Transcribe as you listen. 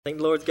I think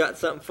the Lord's got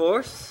something for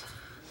us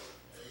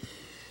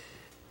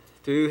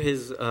through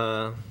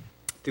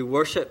through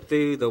worship,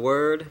 through the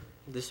Word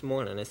this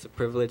morning. It's a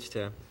privilege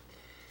to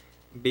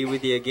be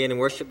with you again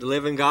and worship the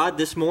living God.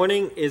 This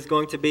morning is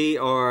going to be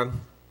our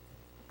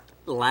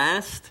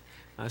last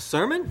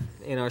sermon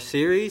in our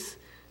series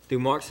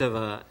through Marks of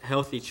a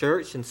Healthy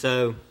Church, and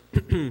so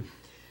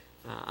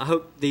I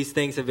hope these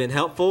things have been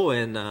helpful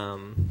and.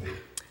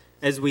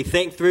 As we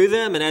think through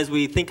them and as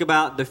we think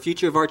about the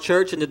future of our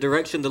church and the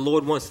direction the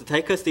Lord wants to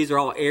take us, these are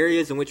all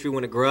areas in which we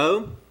want to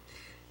grow.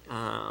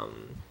 As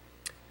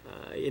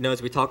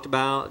we talked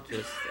about,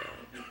 just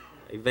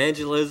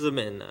evangelism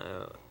and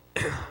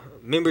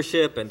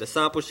membership and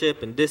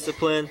discipleship and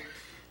discipline.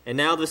 And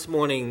now this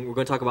morning, we're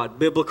going to talk about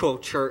biblical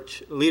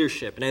church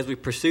leadership. And as we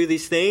pursue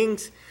these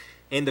things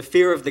in the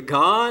fear of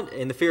God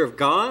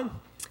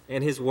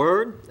and His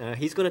Word,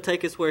 He's going to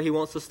take us where He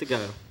wants us to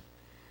go.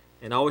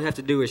 And all we have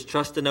to do is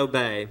trust and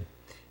obey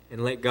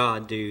and let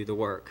God do the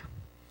work.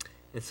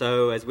 And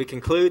so as we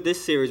conclude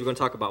this series, we're going to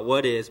talk about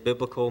what is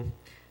biblical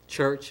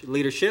church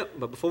leadership.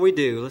 But before we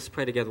do, let's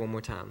pray together one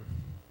more time.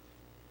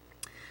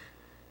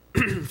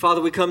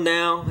 Father, we come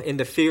now in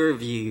the fear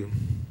of You,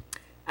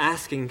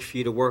 asking for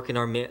You to work in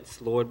our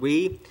midst. Lord,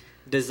 we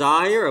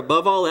desire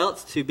above all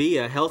else to be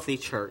a healthy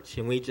church.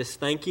 And we just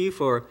thank You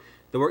for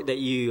the work that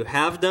You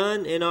have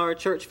done in our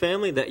church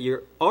family, that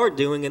You are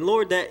doing, and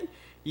Lord, that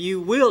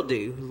You will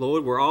do.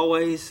 Lord, we're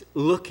always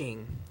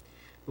looking,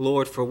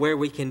 Lord, for where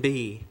we can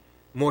be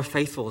more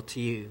faithful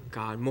to You,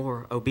 God,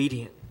 more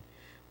obedient,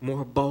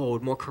 more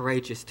bold, more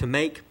courageous, to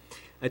make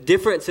a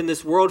difference in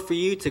this world for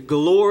You, to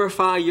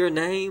glorify Your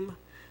name,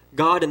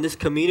 God, in this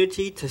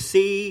community, to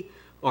see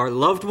our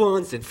loved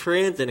ones and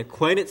friends and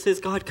acquaintances,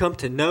 God, come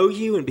to know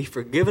You and be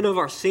forgiven of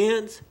their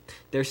sins,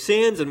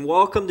 and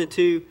welcomed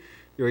into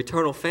Your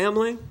eternal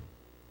family.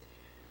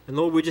 And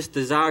Lord, we just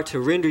desire to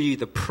render You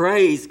the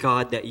praise,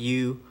 God, that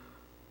You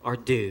are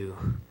due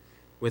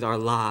with our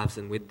lives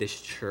and with this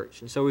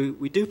church. And so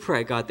we do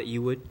pray, God, that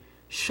You would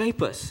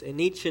shape us in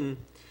each and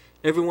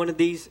every one of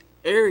these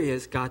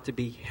areas, God, to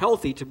be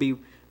healthy, to be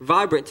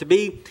vibrant, to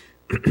be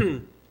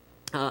a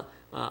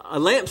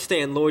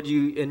lampstand, Lord.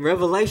 You in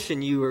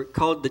Revelation, You are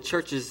called the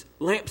church's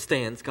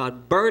lampstands,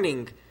 God,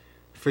 burning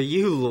for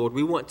You, Lord.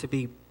 We want to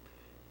be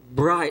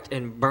bright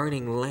and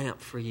burning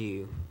lamp for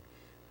You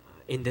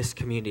in this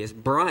community, as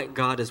bright,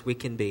 God, as we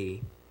can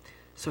be.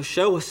 So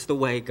show us the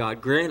way,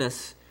 God. Grant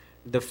us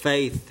the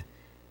faith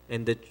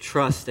and the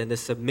trust and the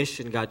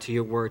submission, God, to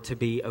Your word, to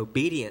be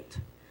obedient,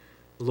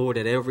 Lord,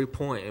 at every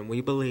point. And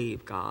we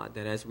believe, God,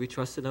 that as we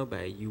trust and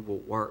obey, You will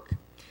work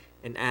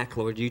and act,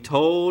 Lord. You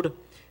told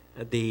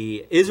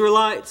the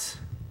Israelites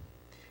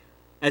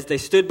as they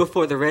stood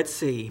before the Red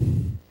Sea,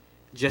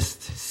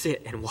 just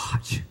sit and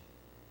watch.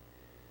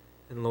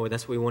 And Lord,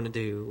 that's what we want to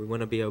do. We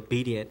want to be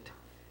obedient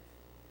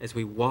as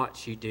we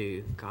watch You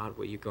do, God,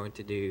 what You're going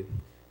to do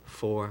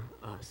for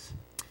us.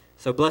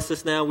 So bless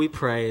us now, we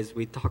pray, as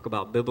we talk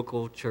about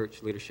biblical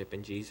church leadership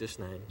in Jesus'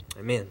 name.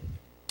 Amen.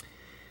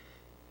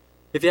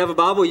 If you have a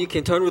Bible, you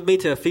can turn with me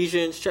to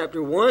Ephesians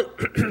chapter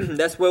 1.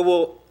 That's where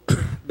we'll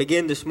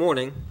begin this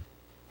morning.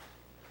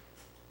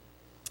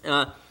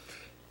 And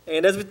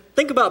as we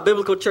think about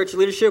biblical church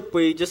leadership,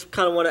 we just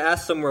kind of want to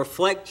ask some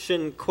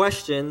reflection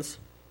questions.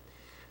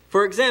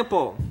 For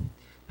example,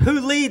 who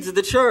leads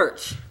the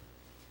church?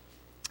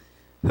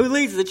 Who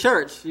leads the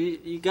church?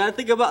 You got to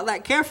think about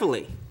that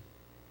carefully.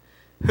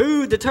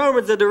 Who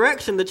determines the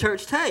direction the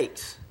church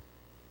takes?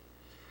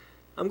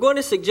 I'm going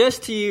to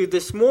suggest to you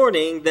this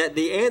morning that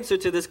the answer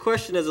to this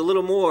question is a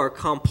little more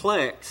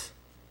complex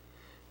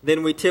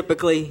than we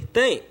typically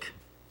think.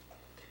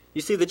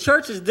 You see, the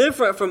church is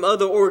different from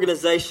other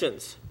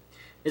organizations.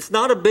 It's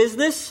not a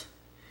business.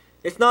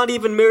 It's not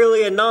even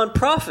merely a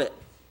nonprofit.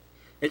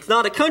 It's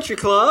not a country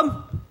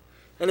club.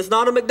 And it's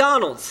not a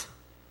McDonald's.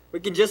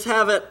 We can just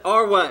have it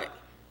our way.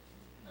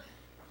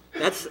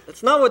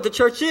 That's not what the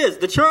church is.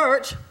 The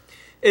church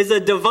is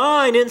a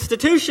divine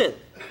institution.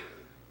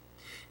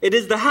 It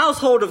is the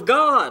household of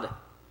God.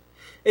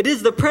 It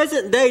is the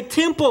present-day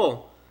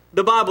temple,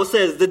 the Bible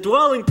says, the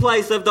dwelling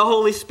place of the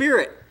Holy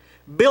Spirit,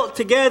 built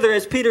together,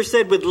 as Peter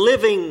said, with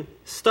living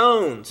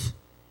stones.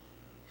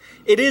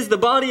 It is the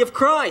body of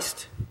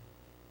Christ,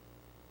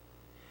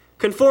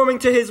 conforming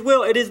to His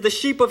will. It is the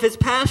sheep of His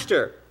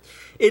pasture.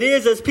 It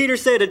is, as Peter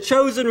said, a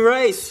chosen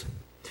race,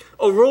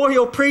 a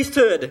royal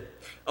priesthood,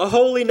 a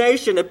holy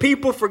nation, a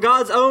people for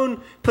God's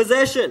own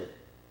possession,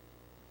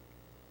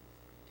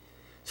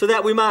 so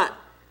that we might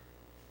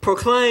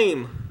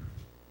proclaim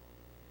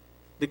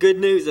the good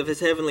news of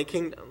His heavenly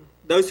kingdom,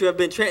 those who have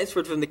been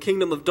transferred from the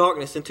kingdom of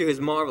darkness into His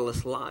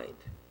marvelous light.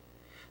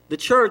 The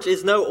church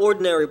is no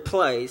ordinary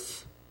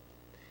place,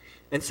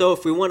 and so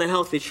if we want a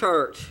healthy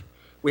church,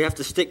 we have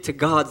to stick to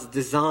God's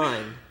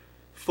design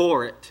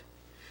for it.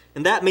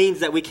 And that means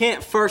that we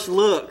can't first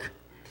look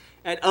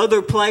at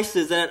other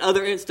places and at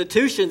other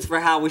institutions for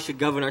how we should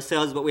govern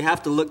ourselves, but we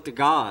have to look to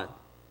God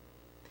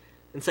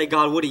and say,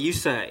 God, what do You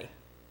say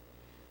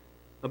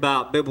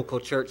about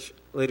biblical church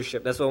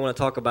leadership? That's what I want to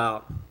talk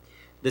about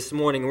this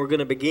morning. We're going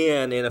to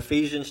begin in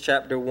Ephesians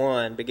chapter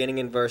 1, beginning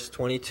in verse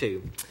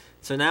 22.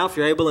 So now, if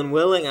you're able and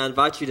willing, I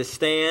invite you to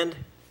stand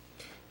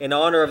in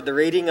honor of the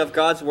reading of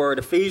God's Word.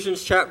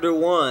 Ephesians chapter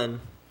 1,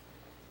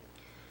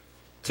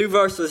 two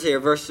verses here,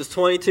 verses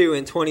 22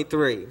 and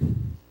 23.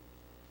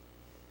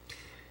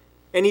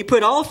 And he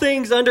put all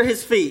things under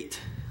his feet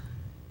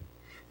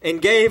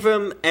and gave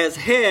him as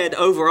head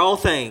over all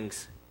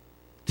things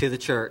to the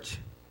church,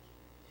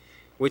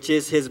 which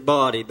is his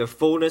body, the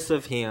fullness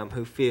of him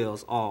who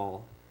fills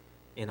all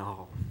in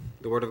all.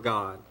 The Word of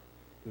God.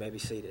 You may be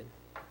seated.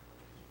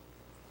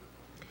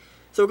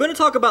 So we're going to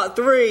talk about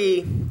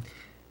three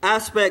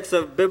aspects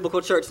of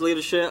biblical church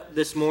leadership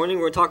this morning.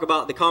 We're going to talk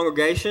about the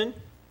congregation.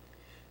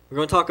 We're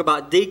going to talk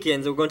about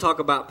deacons. And we're going to talk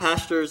about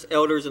pastors,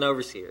 elders, and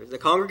overseers. The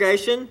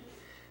congregation,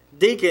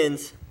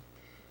 deacons,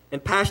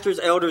 and pastors,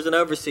 elders, and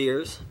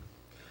overseers.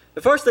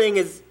 The first thing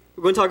is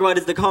we're going to talk about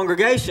is the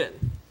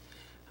congregation.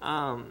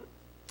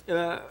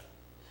 It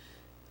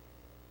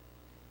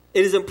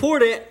is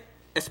important,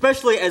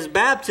 especially as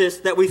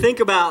Baptists, that we think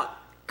about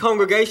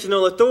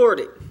congregational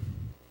authority.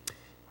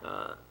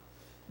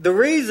 The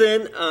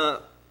reason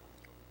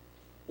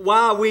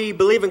why we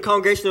believe in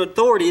congregational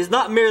authority is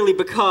not merely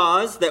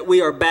because that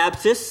we are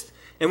Baptists,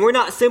 and we're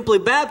not simply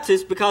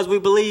Baptists because we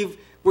believe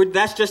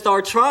that's just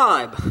our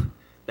tribe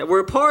that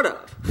we're a part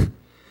of.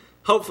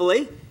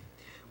 Hopefully.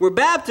 We're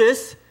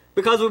Baptists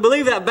because we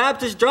believe that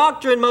Baptist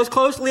doctrine most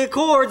closely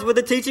accords with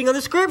the teaching of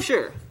the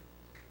Scripture.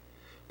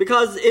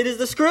 Because it is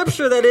the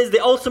Scripture that is the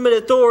ultimate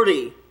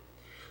authority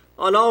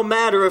on all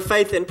matter of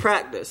faith and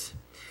practice.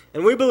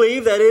 And we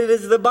believe that it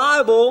is the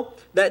Bible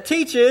that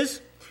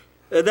teaches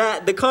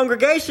that the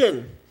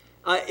congregation,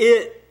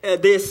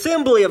 the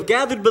assembly of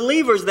gathered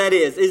believers, that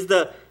is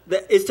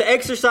to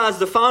exercise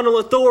the final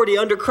authority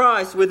under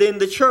Christ within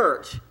the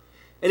church.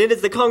 And it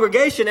is the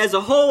congregation as a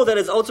whole that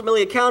is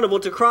ultimately accountable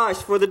to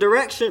Christ for the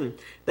direction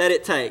that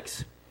it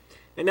takes.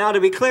 And now,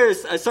 to be clear,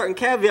 a certain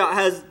caveat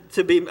has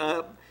to be,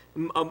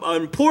 an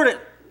important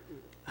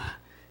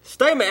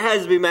statement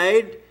has to be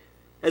made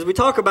as we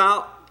talk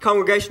about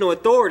congregational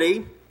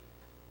authority.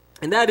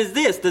 And that is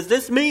this. Does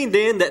this mean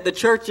then that the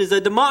church is a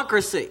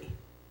democracy?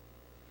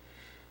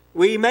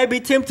 We may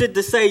be tempted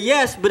to say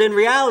yes, but in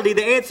reality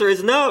the answer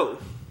is no.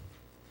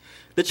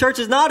 The church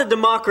is not a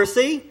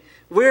democracy.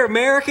 We're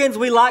Americans.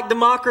 We like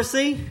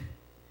democracy.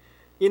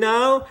 You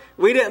know,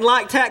 we didn't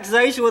like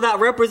taxation without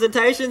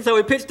representation, so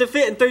we pitched a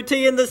fit and threw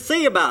tea in the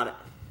sea about it.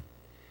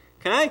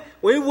 Okay?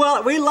 We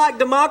like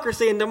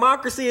democracy, and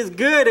democracy is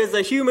good as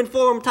a human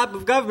form type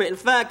of government. In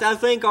fact, I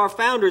think our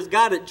founders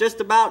got it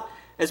just about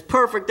as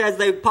perfect as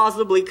they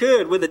possibly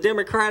could with a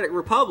democratic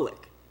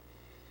republic.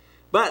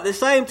 But at the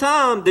same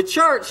time, the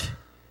church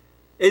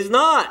is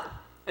not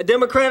a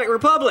democratic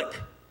republic.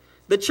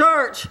 The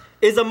church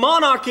is a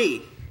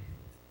monarchy.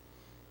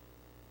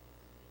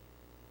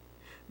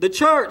 The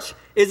church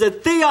is a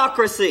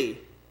theocracy.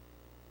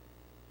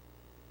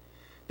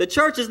 The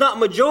church is not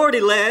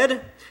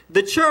majority-led.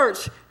 The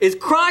church is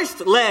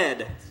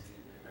Christ-led.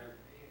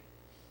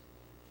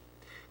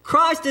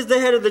 Christ is the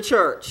head of the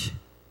church.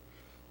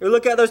 We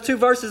look at those two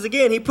verses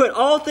again. He put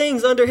all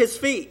things under his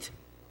feet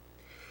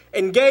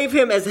and gave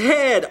him as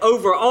head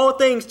over all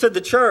things to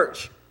the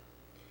church,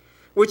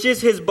 which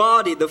is his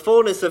body, the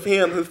fullness of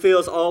him who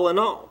fills all in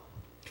all.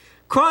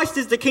 Christ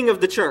is the king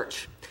of the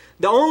church.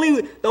 The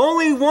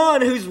only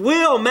one whose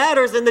will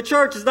matters in the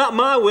church is not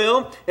my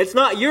will. It's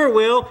not your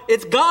will.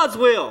 It's God's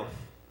will.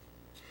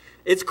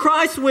 It's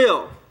Christ's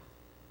will.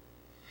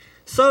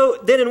 So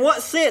then in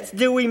what sense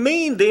do we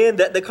mean then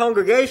that the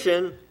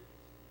congregation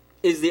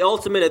is the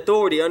ultimate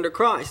authority under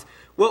Christ?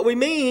 What we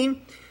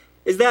mean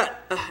is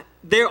that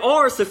there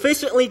are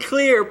sufficiently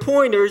clear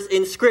pointers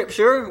in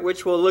Scripture,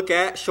 which we'll look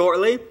at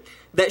shortly,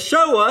 that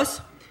show us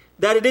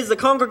that it is the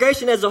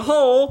congregation as a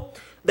whole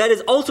that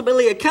is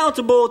ultimately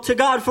accountable to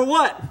God for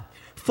what?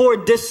 For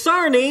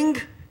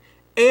discerning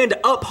and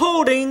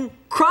upholding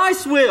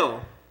Christ's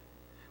will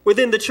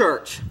within the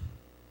church.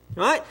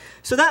 Right?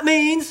 So that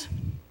means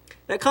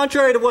that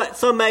contrary to what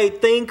some may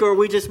think or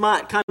we just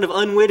might kind of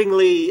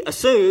unwittingly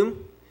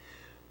assume,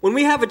 when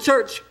we have a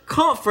church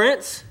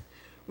conference,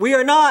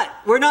 we're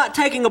not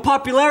taking a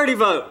popularity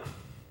vote.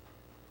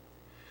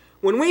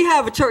 When we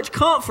have a church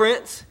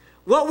conference,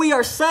 what we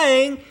are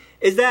saying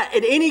is that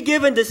in any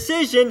given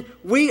decision,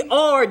 we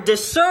are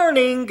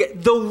discerning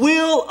the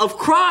will of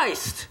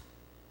Christ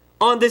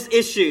on this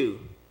issue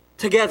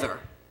together.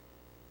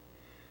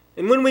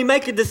 And when we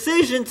make a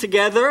decision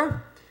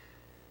together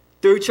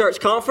through church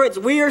conference,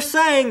 we are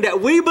saying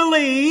that we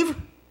believe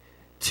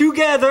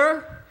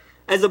together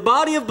as a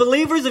body of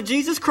believers of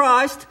Jesus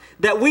Christ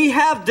that we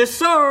have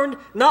discerned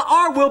not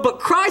our will but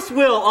Christ's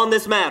will on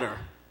this matter.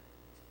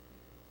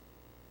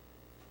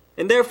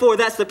 And therefore,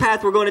 that's the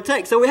path we're going to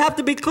take. So we have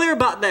to be clear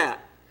about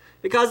that.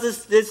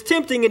 Because it's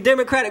tempting in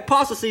democratic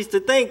processes to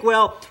think,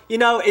 well, you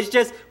know,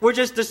 we're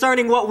just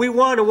discerning what we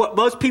want or what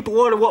most people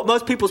want or what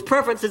most people's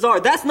preferences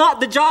are. That's not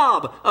the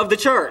job of the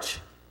church.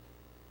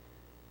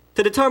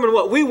 To determine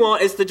what we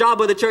want, it's the job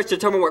of the church to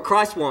determine what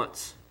Christ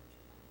wants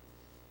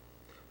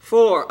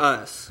for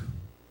us.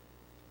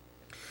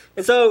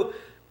 And so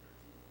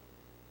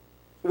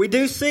we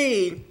do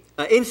see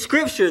in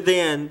Scripture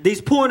then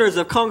these pointers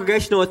of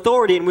congregational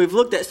authority, and we've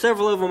looked at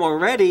several of them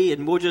already,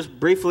 and we'll just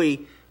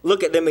briefly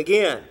look at them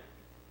again.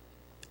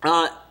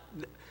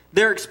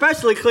 They're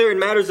especially clear in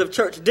matters of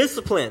church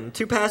discipline.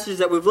 Two passages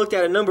that we've looked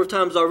at a number of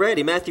times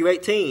already. Matthew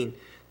 18,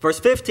 verse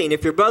 15.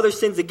 If your brother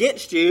sins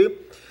against you,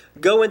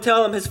 go and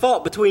tell him his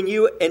fault between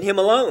you and him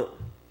alone.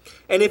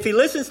 And if he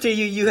listens to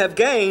you, you have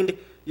gained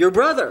your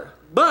brother.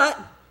 But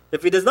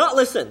if he does not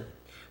listen,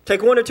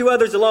 take one or two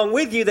others along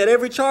with you, that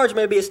every charge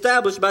may be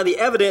established by the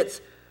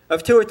evidence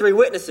of 2 or 3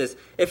 witnesses.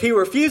 If he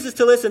refuses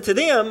to listen to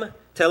them,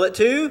 tell it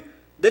to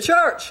the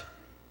church.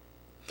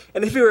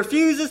 And if he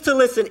refuses to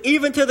listen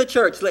even to the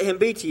church, let him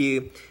be to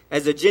you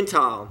as a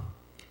Gentile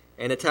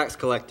and a tax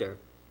collector.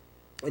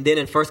 And then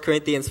in 1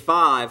 Corinthians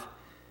 5,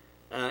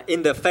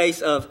 in the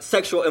face of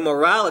sexual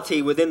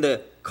immorality within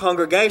the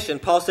congregation,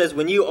 Paul says,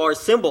 when you are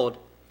assembled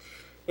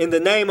in the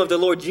name of the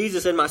Lord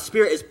Jesus and my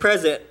spirit is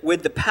present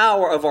with the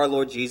power of our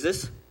Lord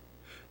Jesus,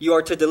 you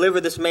are to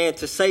deliver this man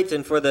to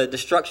Satan for the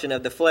destruction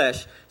of the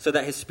flesh, so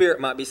that his spirit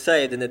might be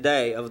saved in the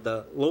day of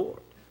the Lord.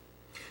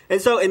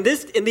 And so in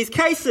these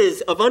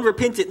cases of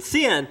unrepentant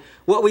sin,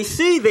 what we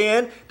see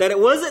then, that it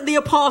wasn't the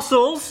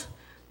apostles'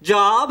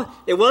 job,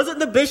 it wasn't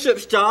the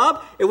bishop's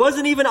job, it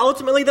wasn't even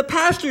ultimately the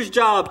pastor's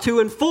job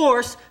to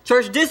enforce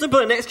church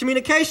discipline and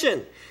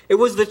excommunication. It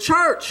was the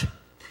church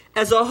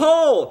as a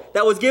whole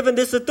that was given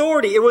this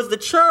authority. It was the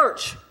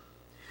church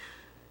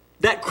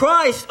that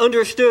Christ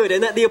understood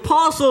and that the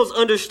apostles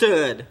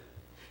understood.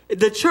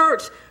 The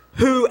church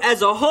who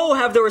as a whole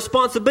have the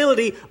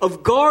responsibility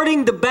of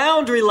guarding the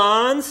boundary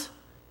lines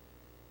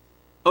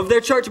of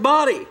their church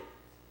body.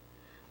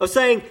 Of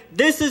saying,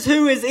 this is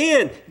who is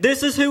in,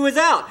 this is who is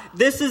out.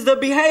 This is the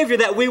behavior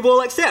that we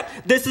will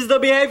accept. This is the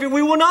behavior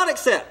we will not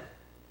accept.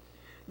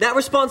 That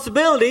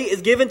responsibility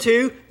is given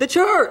to the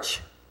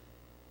church.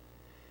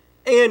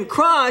 And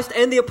Christ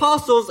and the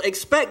apostles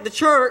expect the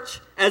church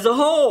as a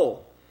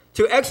whole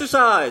to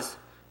exercise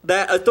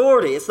that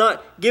authority. It's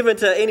not given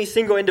to any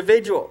single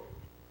individual.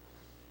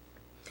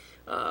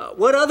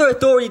 What other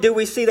authority do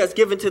we see that's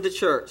given to the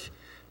church?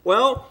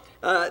 Well,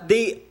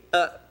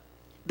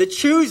 the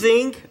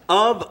choosing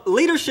of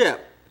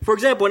leadership. For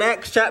example, in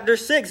Acts chapter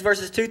 6,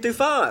 verses 2 through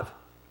 5,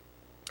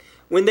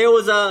 when there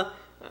was a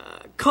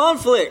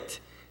conflict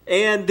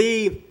and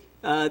the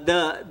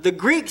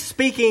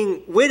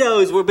Greek-speaking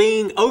widows were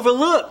being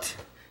overlooked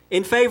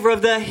in favor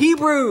of the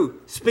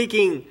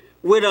Hebrew-speaking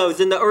widows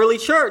in the early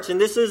church.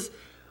 And this is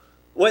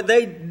what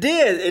they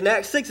did. In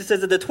Acts 6, it says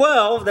that the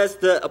 12, that's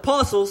the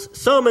apostles,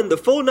 summoned the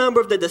full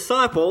number of the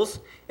disciples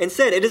and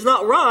said, it is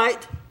not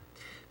right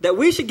that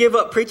we should give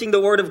up preaching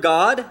the word of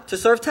God to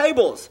serve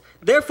tables.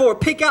 Therefore,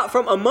 pick out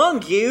from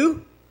among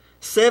you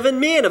 7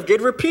 men of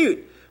good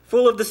repute,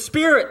 full of the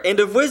Spirit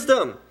and of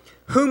wisdom,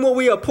 whom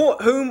we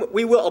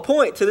will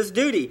appoint to this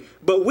duty.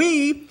 But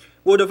we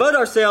will devote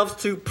ourselves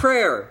to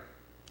prayer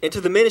and to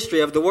the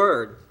ministry of the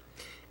word.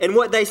 And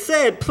what they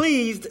said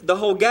pleased the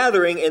whole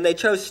gathering, and they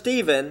chose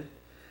Stephen,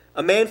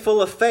 a man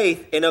full of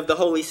faith and of the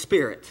Holy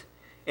Spirit,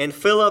 and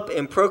Philip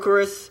and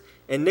Prochorus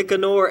and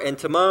Nicanor and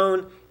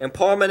Timon and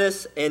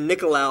Parmenas and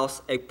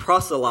Nicolaus, a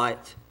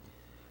proselyte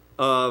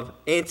of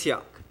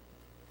Antioch.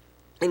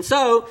 And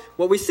so,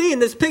 what we see in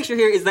this picture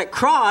here is that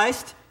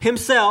Christ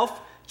himself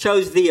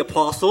chose the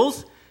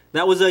apostles.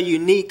 That was a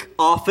unique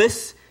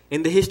office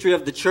in the history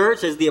of the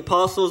church, as the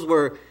apostles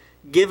were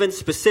given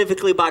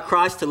specifically by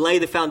Christ to lay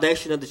the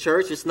foundation of the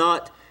church. It's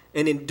not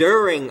an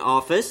enduring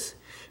office.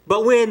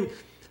 But when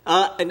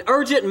an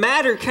urgent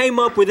matter came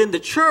up within the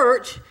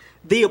church,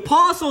 the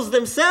apostles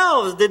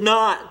themselves did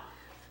not,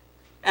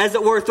 as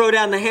it were, throw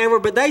down the hammer,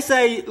 but they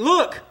say,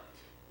 look,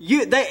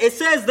 it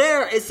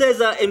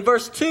says in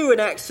verse 2 in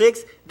Acts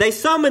 6, they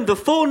summoned the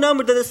full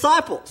number of the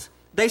disciples.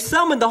 They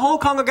summoned the whole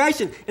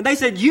congregation, and they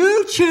said,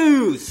 you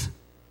choose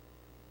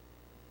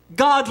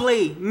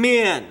godly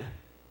men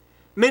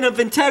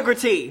of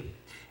integrity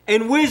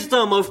and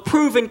wisdom, of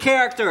proven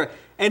character,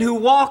 and who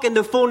walk in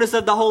the fullness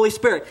of the Holy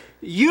Spirit.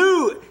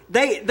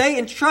 They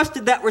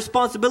entrusted that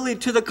responsibility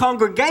to the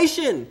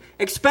congregation,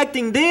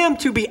 expecting them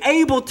to be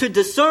able to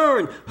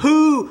discern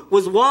who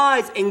was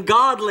wise and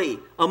godly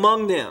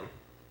among them.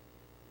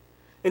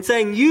 And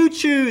saying, you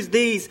choose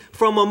these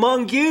from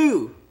among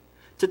you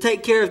to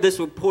take care of this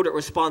important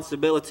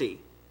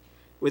responsibility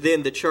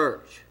within the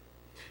church.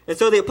 And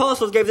so the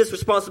apostles gave this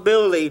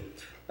responsibility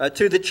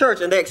to the church,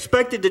 and they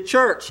expected the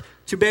church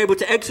to be able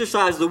to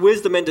exercise the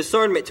wisdom and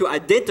discernment to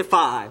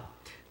identify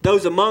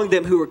those among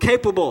them who were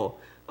capable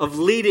of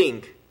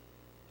leading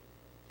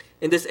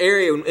in this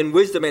area in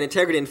wisdom and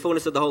integrity and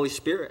fullness of the Holy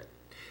Spirit.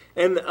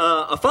 And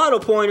a final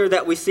pointer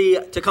that we see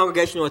to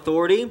congregational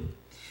authority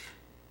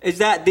is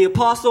that the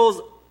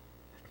apostles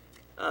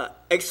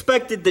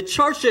expected the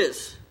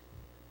churches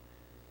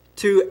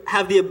to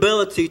have the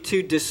ability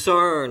to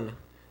discern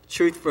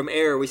truth from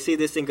error. We see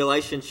this in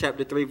Galatians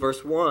chapter 3,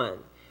 verse 1,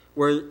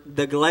 where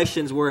the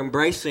Galatians were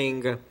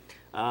embracing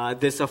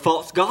a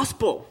false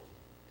gospel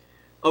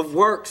of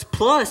works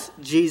plus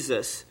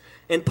Jesus.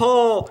 And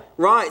Paul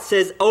writes,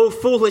 says, "O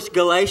foolish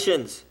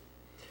Galatians,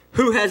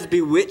 who has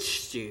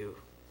bewitched you?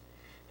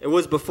 It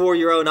was before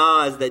your own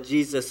eyes that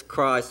Jesus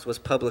Christ was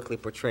publicly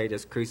portrayed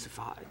as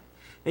crucified."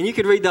 And you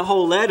could read the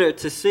whole letter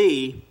to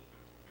see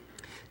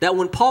that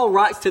when Paul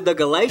writes to the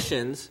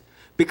Galatians,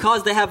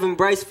 because they have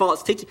embraced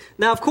false teaching.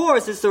 Now, of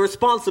course, it's the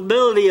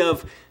responsibility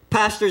of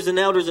pastors and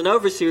elders and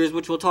overseers,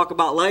 which we'll talk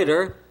about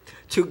later,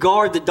 to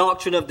guard the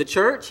doctrine of the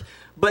church.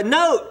 But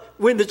note,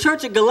 when the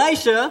church at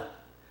Galatia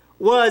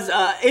was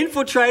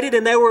infiltrated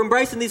and they were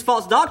embracing these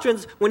false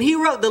doctrines, when he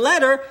wrote the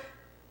letter,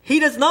 he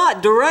does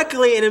not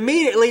directly and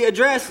immediately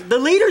address the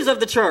leaders of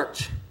the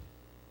church.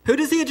 Who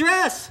does he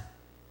address?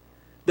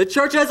 The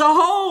church as a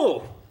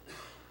whole.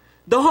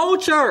 The whole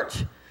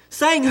church.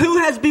 Saying, "Who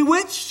has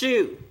bewitched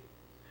you?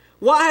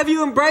 Why have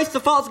you embraced the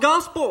false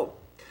gospel?"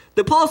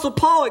 The Apostle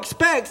Paul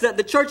expects that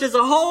the church as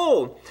a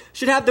whole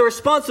should have the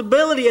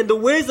responsibility and the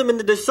wisdom and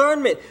the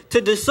discernment to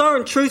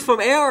discern truth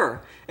from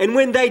error. And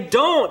when they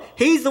don't,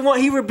 he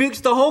rebukes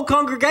the whole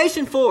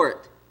congregation for it.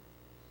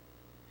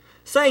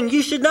 Saying,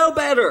 "You should know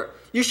better.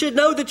 You should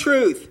know the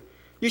truth.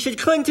 You should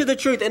cling to the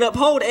truth and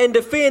uphold and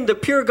defend the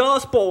pure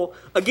gospel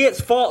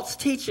against false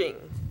teaching."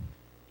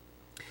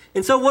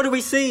 And so what do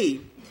we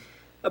see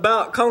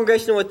about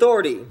congregational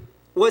authority?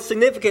 What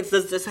significance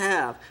does this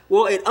have?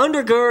 Well, it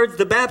undergirds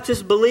the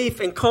Baptist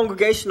belief in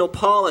congregational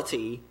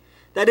polity.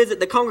 That is, that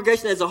the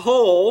congregation as a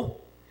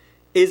whole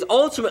is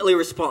ultimately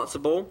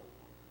responsible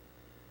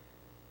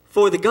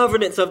for the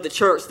governance of the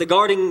church, the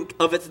guarding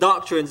of its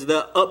doctrines,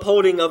 the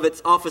upholding of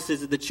its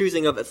offices, the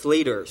choosing of its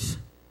leaders,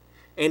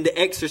 and the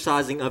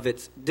exercising of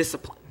its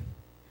discipline.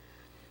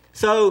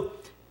 So,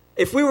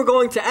 if we were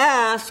going to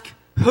ask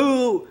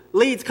who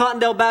leads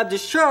Cottondale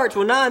Baptist Church,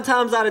 well, 9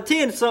 times out of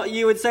 10, so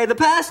you would say the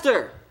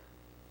pastor.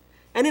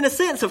 And in a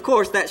sense, of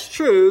course, that's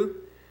true.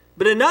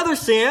 But in another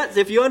sense,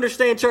 if you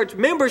understand church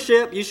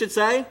membership, you should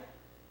say,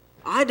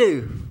 I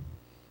do.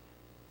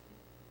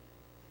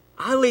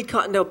 I lead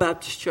Cottondale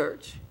Baptist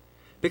Church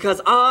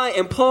because I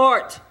am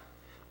part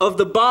of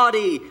the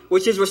body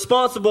which is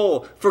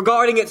responsible for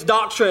guarding its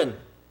doctrine,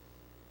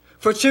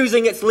 for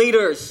choosing its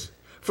leaders,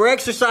 for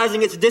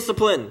exercising its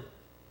discipline.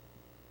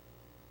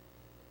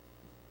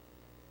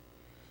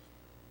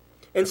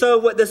 And so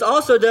what this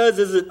also does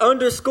is it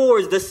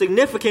underscores the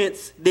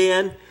significance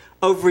then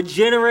of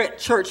regenerate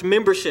church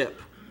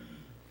membership.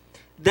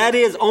 That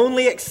is,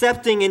 only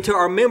accepting into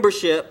our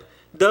membership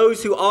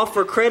those who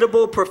offer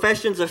credible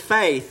professions of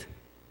faith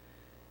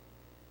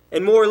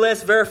and more or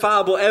less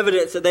verifiable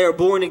evidence that they are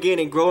born again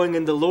and growing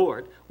in the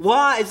Lord.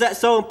 Why is that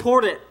so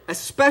important,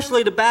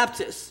 especially to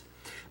Baptists?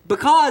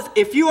 Because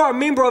if you are a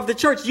member of the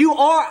church, you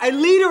are a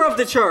leader of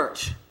the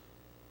church.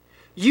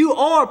 You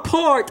are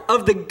part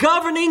of the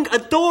governing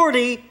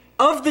authority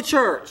of the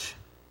church.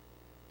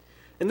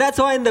 And that's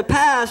why in the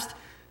past,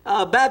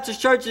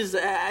 Baptist churches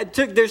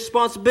took their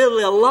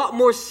responsibility a lot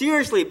more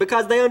seriously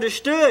because they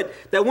understood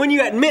that when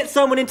you admit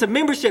someone into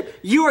membership,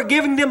 you are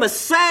giving them a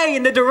say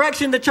in the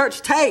direction the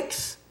church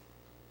takes.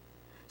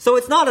 So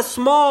it's not a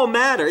small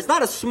matter. It's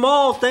not a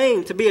small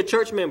thing to be a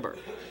church member.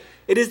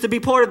 It is to be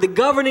part of the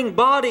governing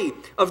body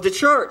of the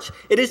church.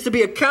 It is to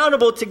be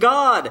accountable to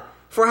God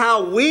for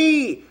how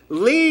we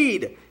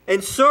lead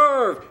and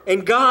serve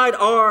and guide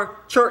our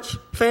church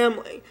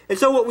family. And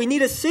so what we need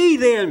to see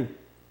then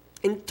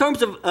in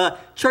terms of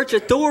church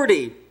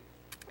authority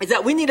is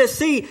that we need to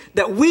see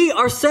that we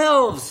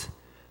ourselves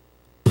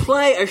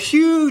play a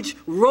huge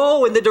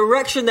role in the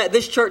direction that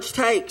this church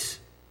takes.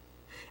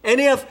 And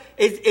if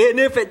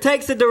it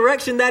takes a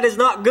direction that is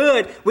not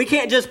good, we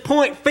can't just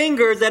point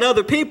fingers at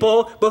other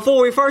people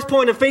before we first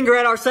point a finger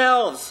at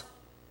ourselves.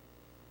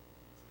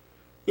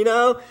 You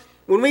know,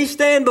 when we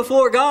stand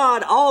before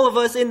God, all of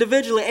us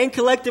individually and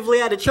collectively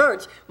at a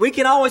church, we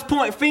can always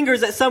point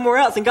fingers at somewhere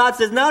else. And God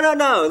says,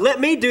 no, let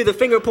me do the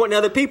finger pointing at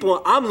other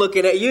people. I'm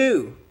looking at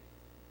you.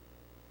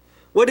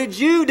 What did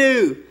you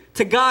do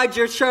to guide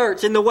your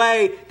church in the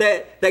way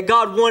that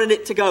God wanted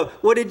it to go?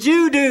 What did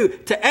you do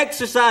to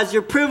exercise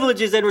your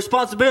privileges and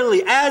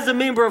responsibility as a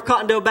member of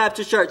Cottondale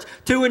Baptist Church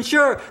to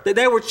ensure that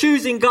they were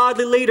choosing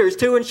godly leaders,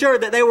 to ensure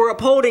that they were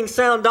upholding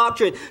sound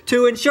doctrine,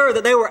 to ensure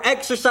that they were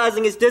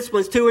exercising its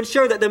disciplines, to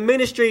ensure that the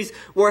ministries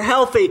were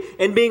healthy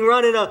and being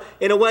run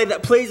in a way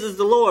that pleases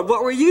the Lord?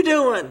 What were you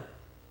doing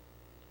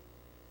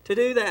to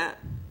do that?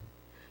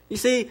 You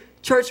see,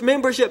 church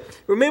membership,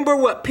 remember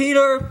what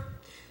Peter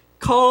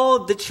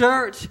called the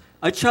church?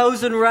 A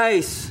chosen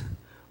race,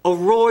 a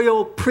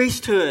royal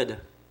priesthood,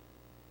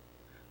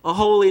 a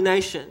holy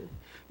nation.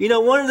 You know,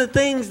 one of the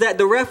things that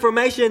the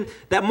Reformation,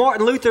 that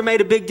Martin Luther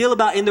made a big deal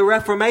about in the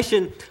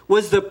Reformation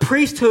was the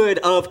priesthood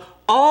of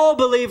all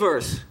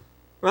believers,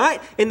 right?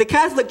 In the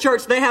Catholic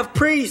Church, they have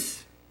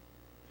priests.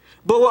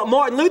 But what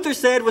Martin Luther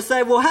said was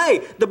say, well,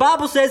 hey, the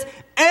Bible says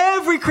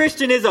every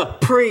Christian is a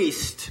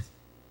priest.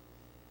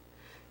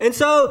 And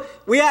so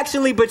we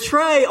actually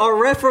betray our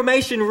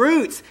Reformation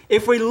roots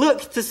if we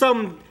look to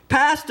some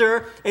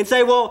pastor and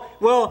say,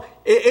 well,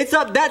 it's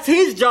up. That's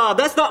his job.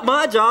 That's not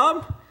my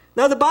job.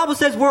 No, the Bible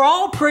says we're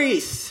all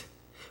priests.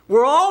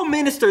 We're all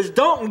ministers.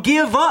 Don't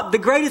give up the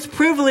greatest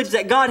privilege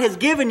that God has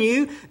given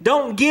you.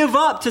 Don't give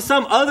up to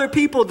some other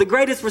people the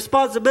greatest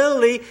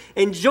responsibility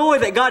and joy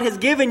that God has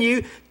given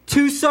you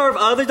to serve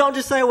others. Don't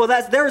just say, well,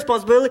 that's their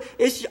responsibility.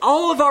 It's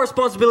all of our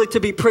responsibility to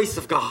be priests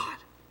of God.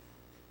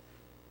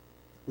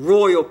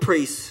 Royal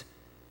priests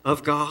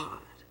of God.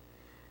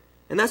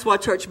 And that's why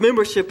church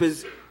membership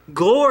is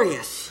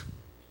glorious.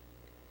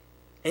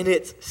 And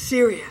it's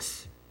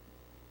serious.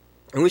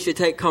 And we should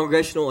take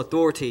congregational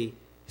authority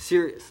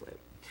seriously.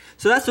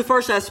 So that's the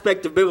first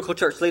aspect of biblical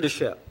church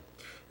leadership,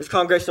 is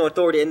congregational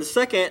authority. And the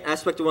second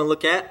aspect we want to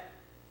look at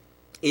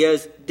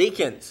is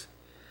deacons.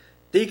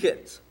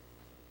 Deacons.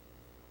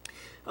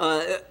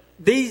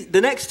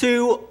 The next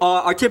two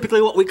are typically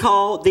what we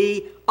call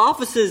the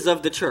offices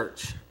of the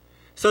church.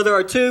 So there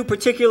are two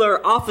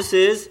particular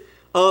offices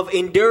of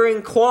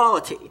enduring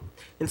quality.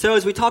 And so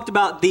as we talked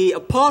about, the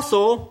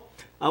apostle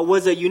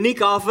was a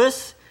unique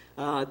office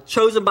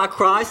chosen by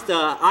Christ,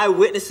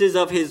 eyewitnesses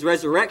of his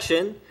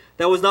resurrection.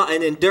 That was not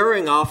an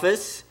enduring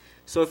office.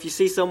 So if you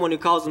see someone who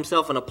calls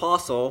himself an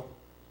apostle,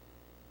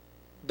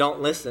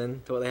 don't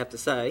listen to what they have to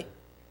say.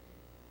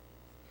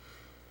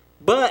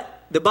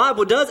 But the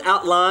Bible does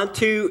outline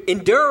two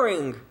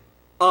enduring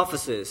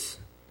offices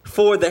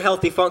for the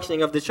healthy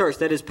functioning of the church.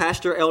 That is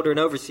pastor, elder, and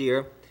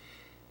overseer,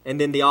 and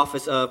then the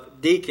office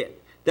of deacon.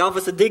 The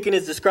office of deacon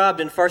is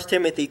described in 1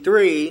 Timothy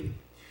 3,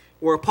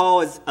 where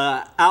Paul is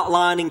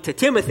outlining to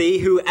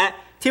Timothy,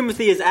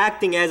 Timothy is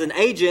acting as an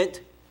agent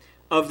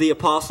of the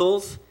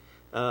apostles,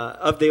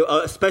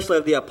 especially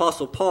of the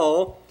apostle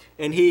Paul,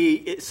 and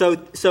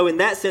so in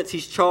that sense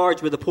he's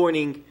charged with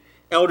appointing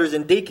elders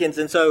and deacons,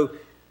 and so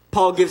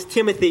Paul gives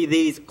Timothy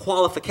these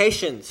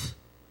qualifications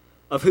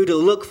of who to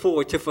look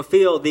for to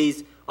fulfill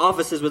these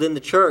offices within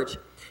the church.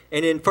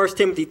 And in 1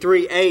 Timothy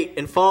 3:8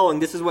 and following,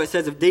 this is what it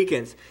says of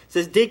deacons. It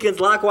says, deacons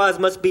likewise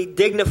must be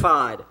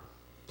dignified,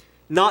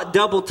 not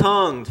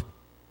double-tongued,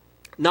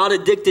 not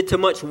addicted to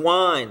much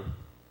wine,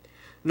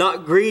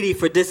 not greedy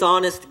for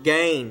dishonest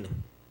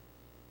gain.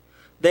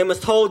 They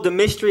must hold the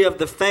mystery of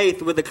the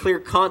faith with a clear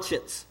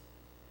conscience,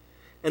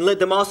 and let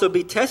them also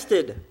be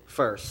tested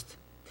first.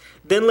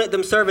 Then let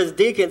them serve as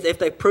deacons if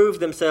they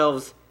prove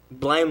themselves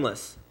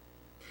blameless.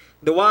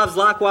 The wives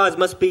likewise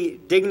must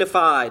be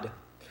dignified,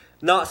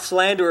 not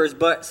slanderers,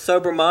 but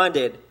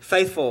sober-minded,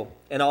 faithful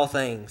in all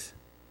things.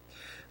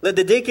 Let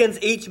the deacons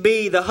each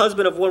be the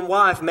husband of one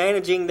wife,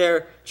 managing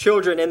their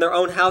children and their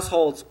own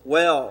households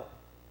well.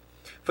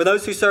 For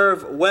those who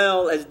serve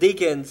well as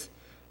deacons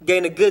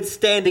gain a good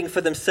standing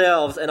for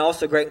themselves and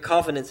also great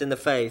confidence in the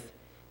faith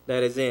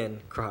that is in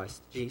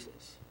Christ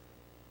Jesus.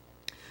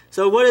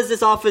 So what does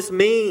this office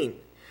mean?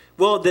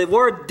 Well, the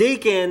word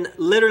deacon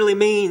literally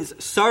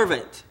means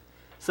servant.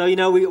 So,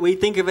 we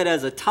think of it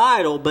as a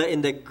title, but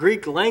in the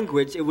Greek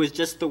language, it was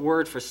just the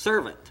word for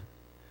servant.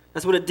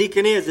 That's what a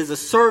deacon is a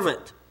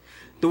servant.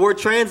 The word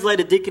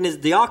translated deacon is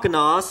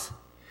diakonos,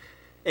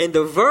 and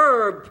the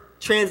verb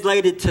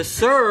translated to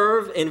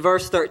serve in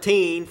verse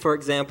 13, for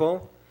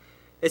example,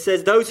 it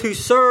says those who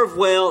serve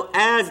well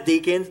as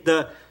deacons.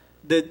 The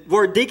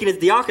word deacon is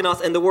diakonos,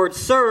 and the word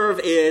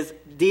serve is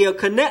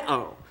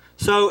diakoneo.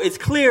 So it's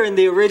clear in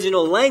the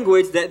original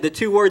language that the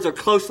two words are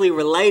closely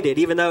related,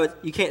 even though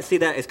you can't see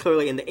that as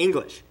clearly in the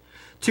English.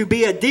 To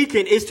be a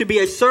deacon is to be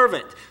a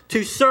servant.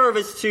 To serve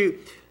is to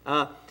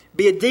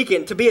be a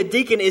deacon. To be a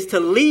deacon is to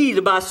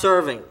lead by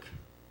serving.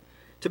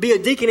 To be a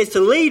deacon is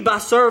to lead by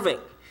serving.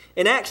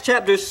 In Acts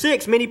chapter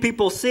 6, many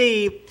people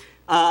see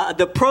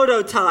the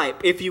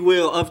prototype, if you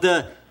will, of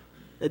the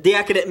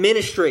diaconate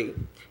ministry.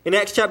 In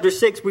Acts chapter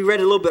 6, we read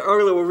it a little bit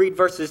earlier. We'll read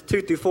verses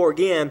 2 through 4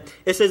 again.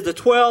 It says, the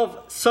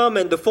 12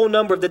 summoned the full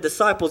number of the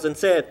disciples and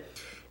said,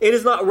 it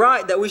is not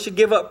right that we should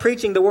give up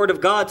preaching the word of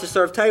God to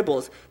serve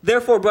tables.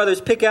 Therefore, brothers,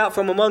 pick out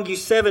from among you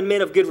 7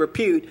 men of good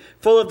repute,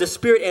 full of the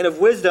Spirit and of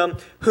wisdom,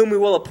 whom we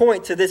will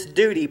appoint to this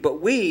duty. But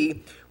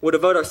we will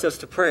devote ourselves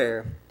to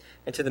prayer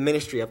and to the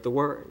ministry of the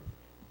word.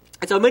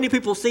 And so many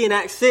people see in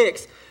Acts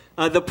 6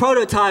 the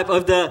prototype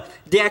of the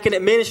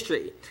diaconate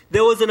ministry.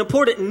 There was an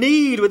important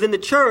need within the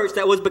church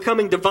that was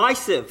becoming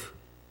divisive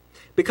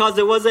because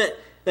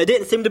there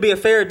didn't seem to be a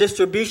fair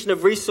distribution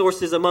of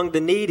resources among the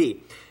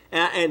needy.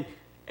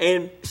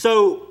 And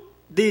so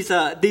these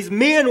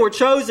men were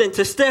chosen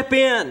to step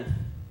in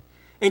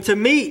and to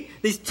meet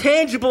these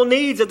tangible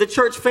needs of the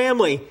church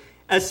family,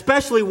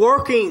 especially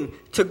working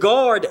to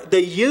guard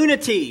the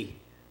unity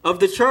of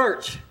the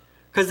church,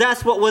 because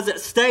that's what was at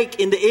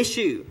stake in the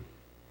issue.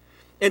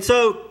 And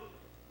so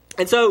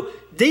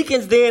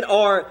deacons then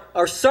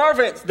are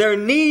servants. They're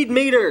need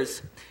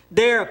meters.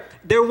 They're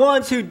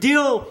ones who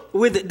deal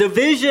with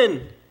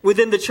division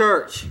within the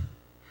church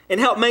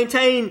and help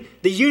maintain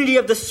the unity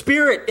of the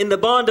Spirit in the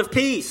bond of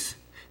peace.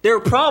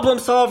 They're problem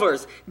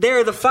solvers.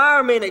 They're the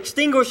firemen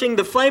extinguishing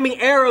the flaming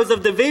arrows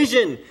of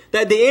division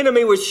that the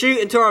enemy would shoot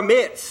into our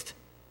midst.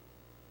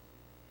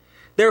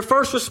 They're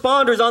first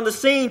responders on the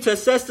scene to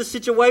assess the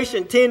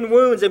situation, tend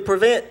wounds, and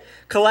prevent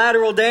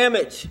collateral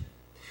damage.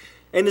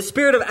 In the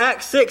spirit of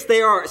Acts 6,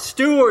 they are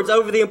stewards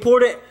over the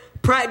important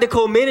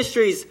practical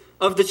ministries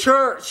of the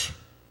church.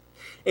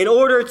 in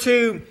order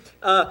to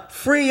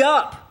free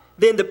up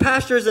then the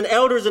pastors and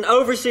elders and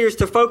overseers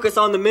to focus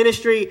on the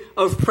ministry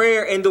of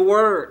prayer and the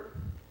word.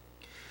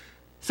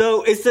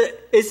 So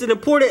it's an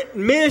important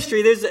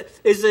ministry.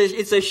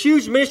 It's a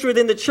huge ministry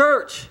within the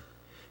church,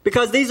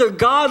 because these are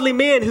godly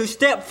men who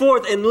step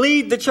forth and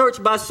lead the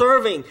church by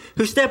serving,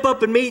 who step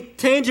up and meet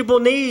tangible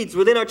needs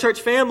within our church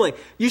family.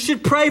 You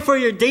should pray for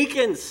your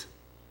deacons.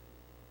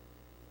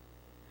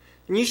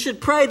 And you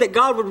should pray that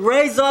God would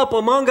raise up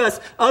among us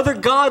other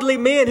godly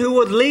men who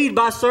would lead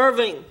by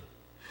serving.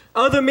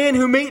 Other men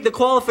who meet the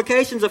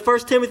qualifications of 1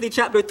 Timothy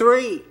chapter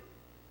 3.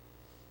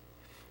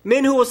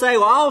 Men who will say,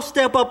 well, I'll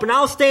step up and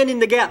I'll stand in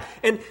the gap.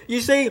 And you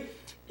see,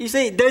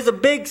 there's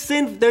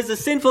a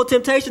sinful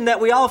temptation that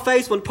we all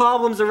face when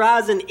problems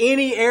arise in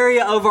any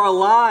area of our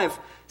life,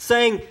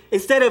 saying,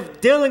 instead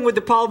of dealing with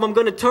the problem, I'm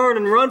going to turn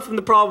and run from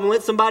the problem and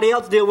let somebody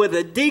else deal with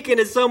it. A deacon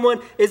is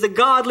a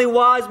godly,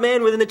 wise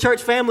man within the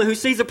church family who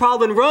sees a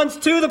problem and runs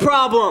to the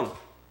problem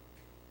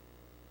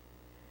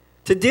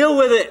to deal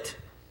with it,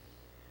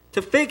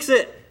 to fix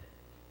it,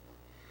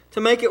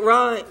 to make it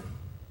right.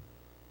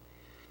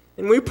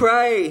 And we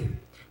pray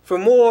for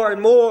more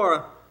and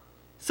more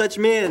such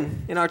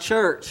men in our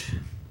church.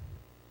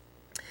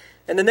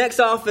 And the next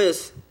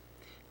office,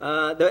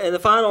 and the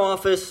final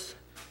office,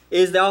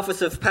 is the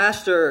office of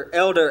pastor,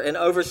 elder, and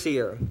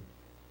overseer.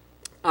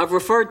 I've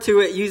referred to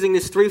it using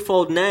this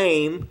threefold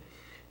name,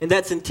 and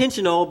that's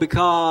intentional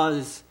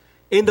because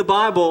in the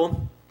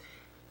Bible,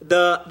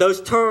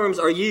 those terms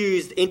are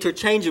used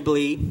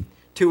interchangeably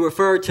to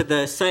refer to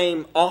the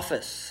same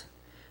office: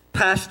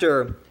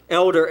 pastor,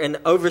 elder, and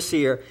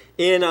overseer.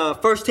 In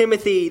 1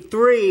 Timothy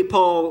 3,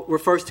 Paul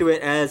refers to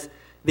it as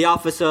the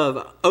office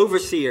of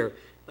overseer,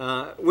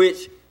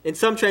 which in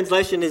some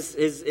translation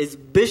is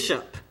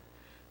bishop.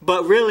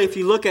 But really, if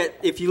you look at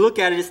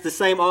it, it's the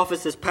same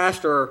office as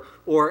pastor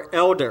or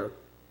elder.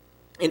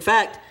 In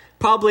fact,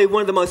 probably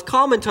one of the most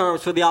common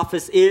terms for the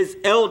office is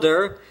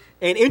elder.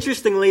 And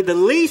interestingly, the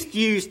least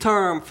used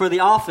term for the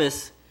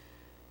office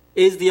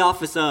is the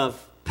office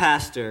of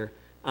pastor,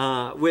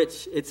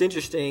 which it's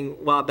interesting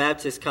why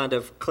Baptists kind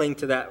of cling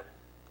to that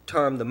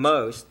term the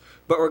most.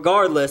 But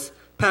regardless,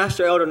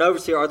 pastor, elder, and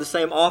overseer are the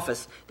same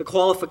office. The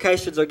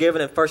qualifications are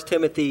given in 1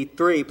 Timothy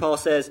 3. Paul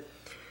says,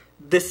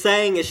 "This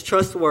saying is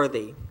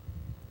trustworthy.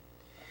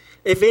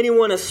 If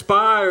anyone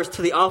aspires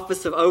to the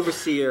office of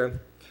overseer,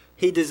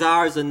 he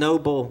desires a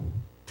noble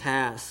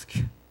task."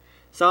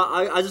 So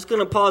I'm just going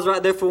to pause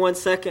right there for 1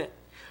 second.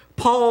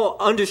 Paul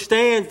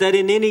understands that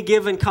in any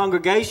given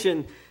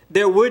congregation,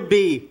 there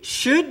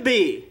should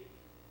be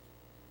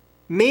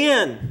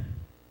men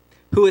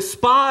who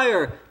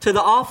aspire to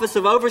the office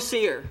of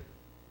overseer.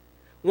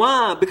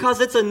 Why? Because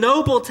it's a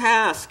noble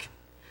task.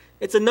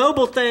 It's a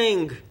noble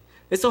thing.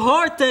 It's a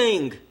hard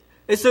thing.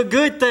 It's a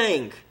good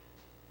thing.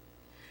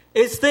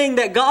 It's a thing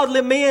that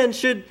godly men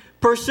should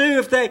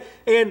pursue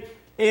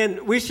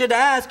and we should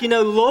ask,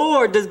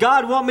 Lord, does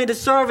God want me to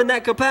serve in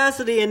that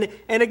capacity?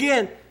 And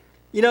again,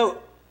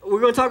 we're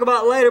going to talk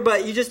about it later,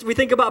 but we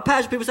think about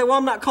pastor. People say, well,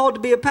 I'm not called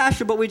to be a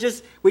pastor, but we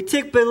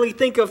typically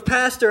think of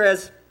pastor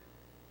as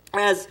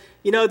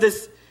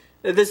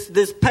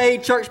this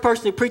paid church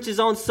person who preaches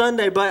on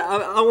Sunday. But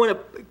I want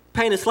to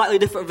paint a slightly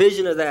different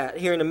vision of that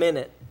here in a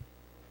minute.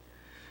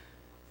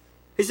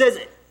 He says,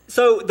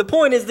 so the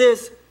point is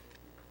this: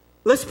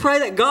 let's pray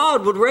that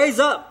God would raise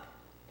up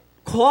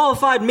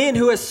qualified men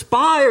who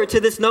aspire to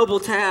this noble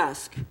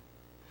task.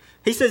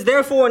 He says,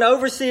 therefore, an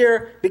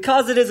overseer,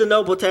 because it is a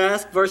noble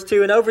task, verse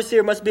 2, an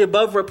overseer must be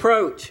above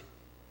reproach,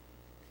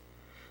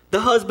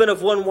 the husband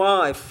of one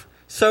wife,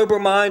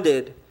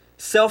 sober-minded,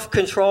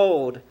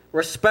 self-controlled,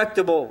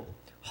 respectable,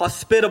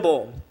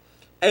 hospitable,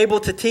 able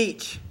to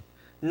teach,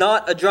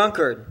 not a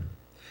drunkard,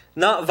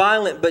 not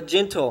violent but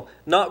gentle,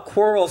 not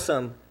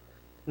quarrelsome,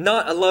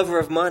 not a lover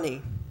of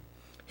money.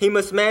 He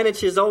must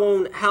manage his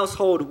own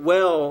household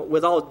well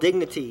with all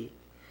dignity,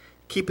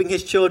 keeping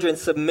his children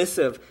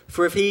submissive.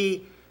 For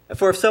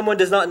if someone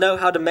does not know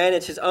how to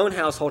manage his own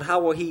household, how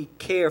will he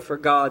care for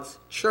God's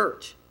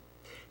church?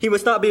 He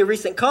must not be a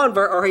recent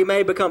convert, or he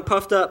may become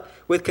puffed up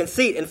with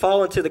conceit and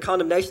fall into the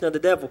condemnation of the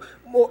devil.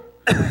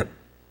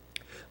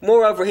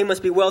 Moreover, he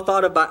must be well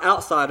thought of by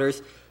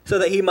outsiders, so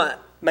that he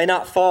may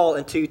not fall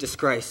into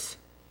disgrace,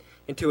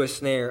 into a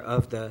snare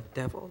of the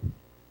devil.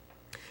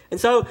 And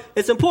so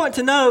it's important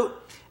to note,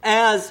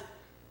 as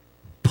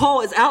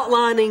Paul is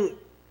outlining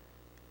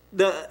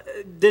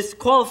this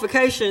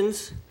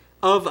qualifications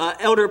of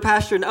elder,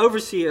 pastor, and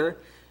overseer,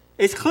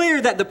 it's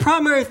clear that the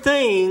primary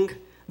thing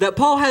that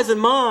Paul has in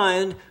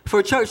mind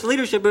for church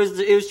leadership,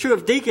 it was true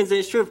of deacons and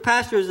it's true of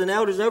pastors and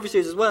elders and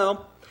overseers as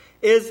well,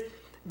 is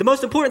the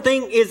most important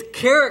thing is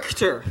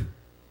character.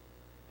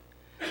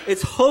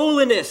 It's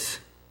holiness.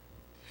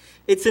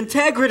 It's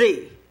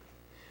integrity.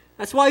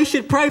 That's why you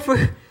should pray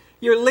for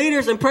your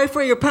leaders and pray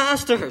for your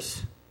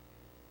pastors.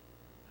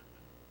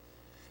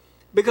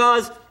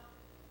 Because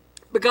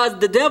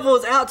the devil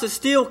is out to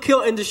steal,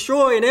 kill, and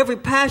destroy, and every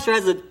pastor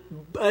has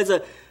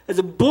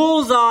a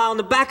bullseye on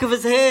the back of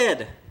his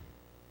head.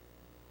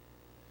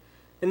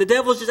 And the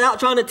devil's just out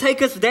trying to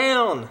take us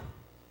down.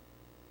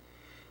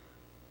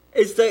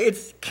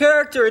 It's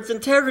character, it's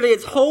integrity,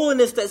 it's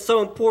holiness that's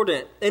so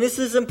important. And this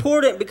is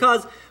important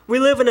because we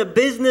live in a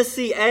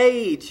businessy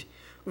age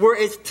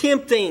where it's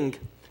tempting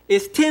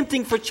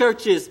for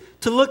churches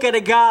to look at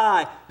a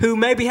guy who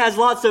maybe has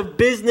lots of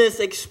business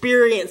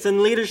experience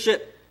and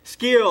leadership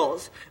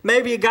skills.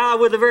 Maybe a guy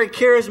with a very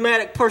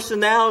charismatic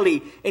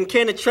personality and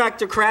can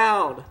attract a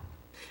crowd.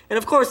 And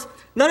of course,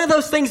 none of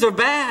those things are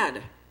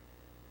bad.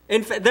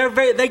 In fact,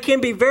 they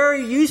can be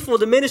very useful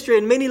to ministry,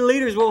 and many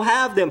leaders will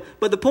have them.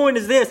 But the point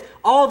is this: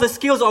 all the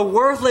skills are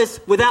worthless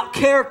without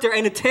character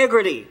and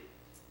integrity.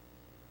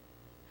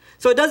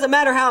 So it doesn't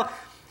matter how,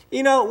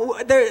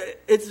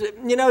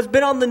 it's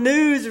been on the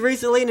news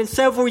recently, and in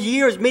several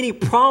years, many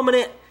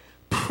prominent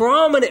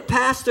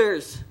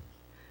pastors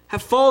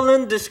have fallen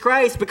into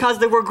disgrace because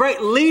they were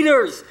great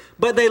leaders,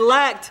 but they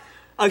lacked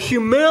a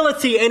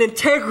humility and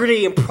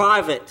integrity in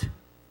private.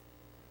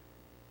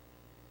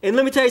 And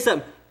let me tell you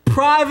something.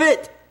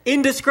 Private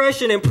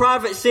indiscretion and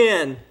private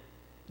sin.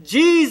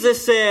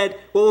 Jesus said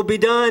what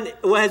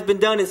has been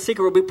done in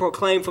secret will be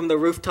proclaimed from the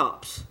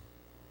rooftops.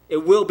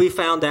 It will be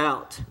found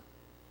out.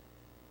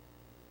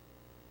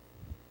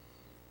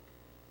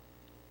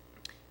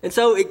 And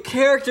so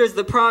character is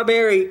the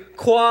primary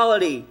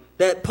quality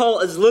that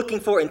Paul is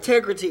looking for: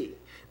 integrity.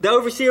 The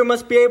overseer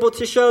must be able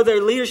to show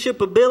their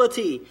leadership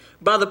ability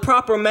by the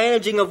proper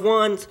managing of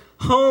one's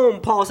home,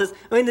 Paul says.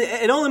 I mean,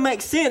 it only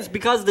makes sense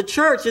because the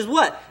church is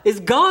what? Is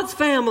God's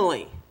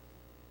family.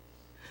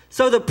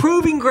 So the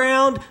proving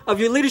ground of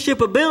your leadership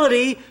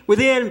ability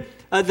within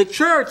the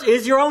church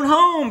is your own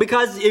home,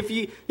 because if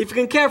you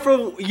can care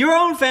for your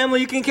own family,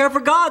 you can care for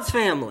God's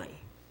family.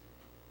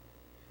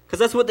 Because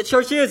that's what the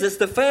church is. It's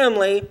the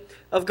family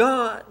of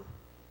God.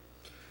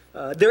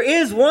 There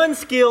is one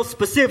skill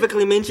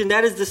specifically mentioned,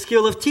 that is the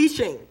skill of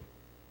teaching.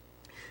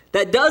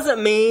 That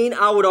doesn't mean,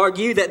 I would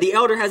argue, that the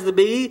elder has to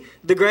be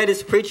the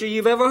greatest preacher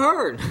you've ever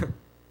heard.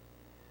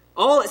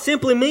 All it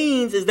simply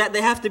means is that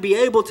they have to be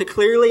able to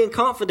clearly and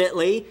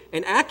confidently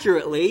and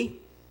accurately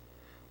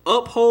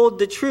uphold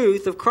the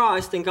truth of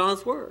Christ and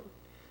God's Word.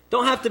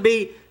 Don't have to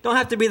be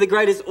the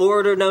greatest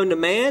orator known to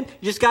man.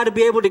 You just got to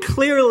be able to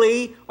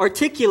clearly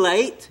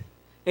articulate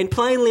and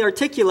plainly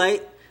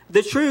articulate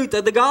the truth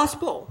of the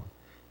gospel.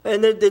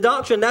 And the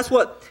doctrine, that's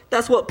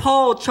what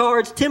Paul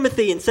charged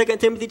Timothy in 2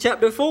 Timothy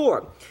chapter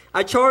 4.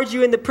 I charge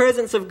you in the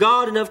presence of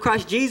God and of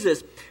Christ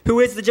Jesus, who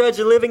is the judge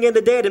of the living and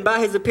the dead, and by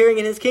his appearing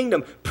in his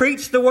kingdom.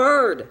 Preach the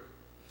word.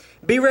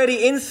 Be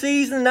ready in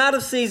season and out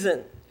of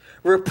season.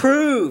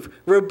 Reprove,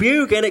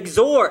 rebuke, and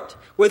exhort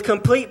with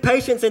complete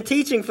patience and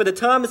teaching, for the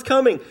time is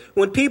coming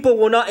when people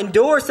will not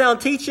endure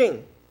sound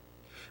teaching.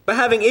 By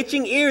having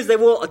itching ears, they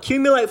will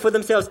accumulate for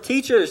themselves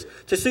teachers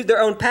to suit their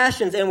own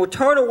passions, and will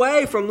turn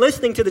away from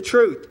listening to the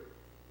truth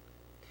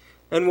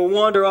and will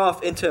wander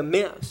off into a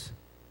mess.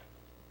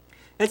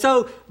 And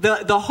so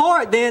the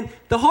heart then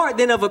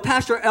of a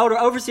pastor, elder,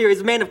 overseer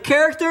is a man of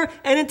character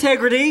and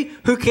integrity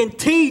who can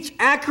teach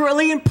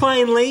accurately and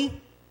plainly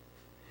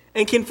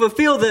and can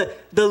fulfill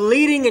the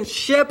leading and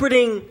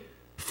shepherding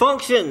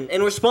function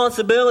and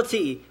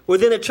responsibility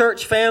within a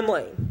church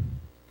family.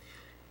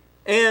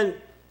 And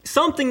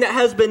something that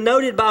has been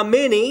noted by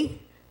many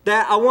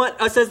that I want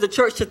us as the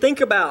church to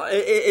think about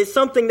is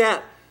something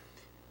that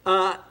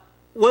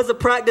was a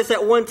practice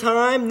at one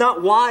time,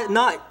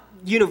 not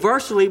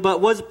universally, but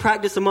was a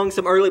practice among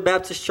some early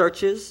Baptist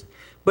churches,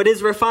 but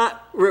is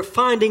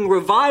finding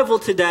revival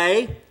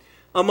today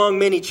among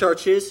many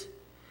churches,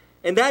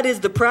 and that is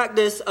the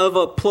practice of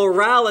a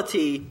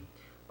plurality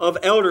of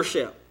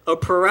eldership. A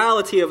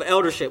plurality of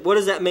eldership. What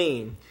does that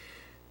mean?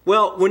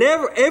 Well,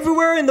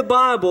 everywhere in the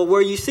Bible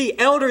where you see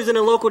elders in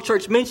a local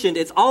church mentioned,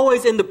 it's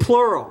always in the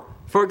plural.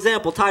 For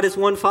example, Titus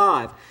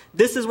 1:5.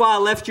 This is why I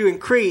left you in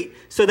Crete,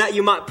 so that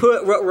you might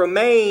put what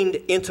remained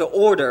into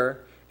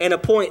order and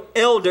appoint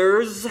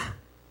elders,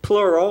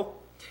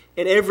 plural,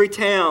 in every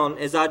town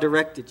as I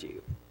directed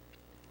you.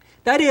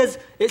 That is,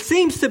 it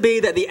seems to be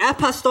that the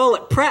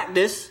apostolic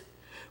practice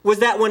was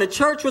that when a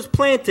church was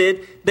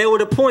planted, they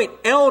would appoint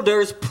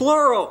elders,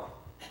 plural,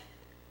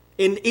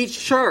 in each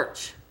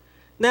church.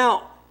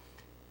 Now,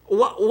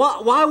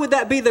 why would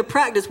that be the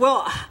practice?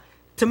 Well,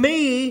 to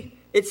me,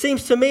 it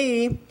seems to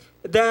me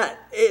that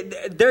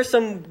there's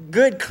some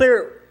good,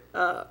 clear,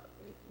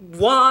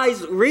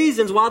 wise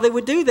reasons why they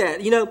would do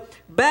that.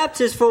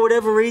 Baptists, for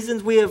whatever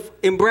reasons, we have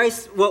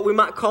embraced what we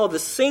might call the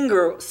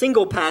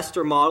single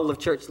pastor model of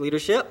church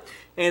leadership,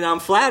 and I'm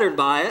flattered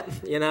by it.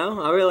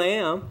 I really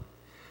am.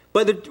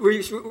 But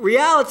the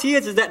reality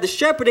is that the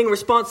shepherding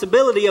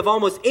responsibility of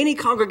almost any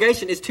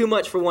congregation is too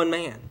much for one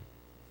man.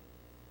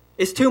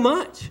 It's too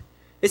much.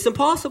 It's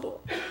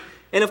impossible.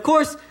 And of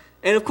course,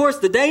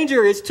 the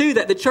danger is too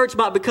that the church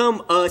might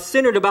become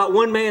centered about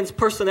one man's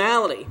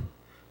personality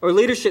or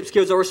leadership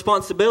skills or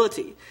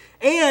responsibility.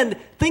 And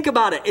think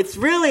about it. It's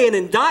really an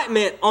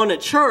indictment on a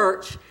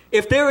church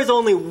if there is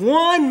only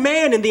one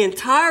man in the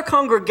entire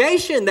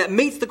congregation that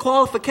meets the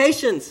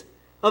qualifications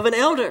of an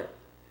elder.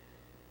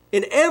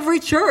 In every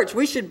church,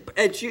 we should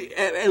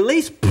at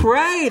least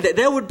pray that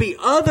there would be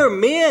other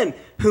men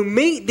who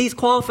meet these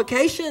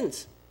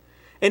qualifications.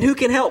 and who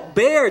can help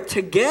bear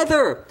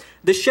together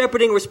the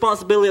shepherding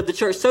responsibility of the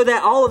church, so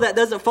that all of that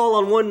doesn't fall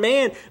on one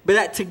man, but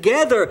that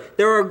together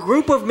there are a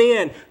group of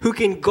men who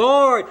can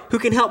guard, who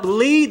can help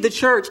lead the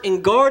church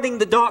in guarding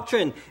the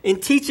doctrine, in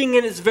teaching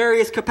in its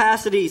various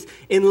capacities,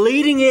 in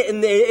leading it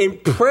in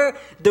prayer,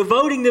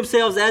 devoting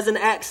themselves, as in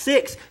Acts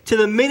 6, to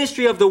the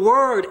ministry of the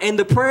word and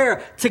the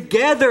prayer,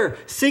 together,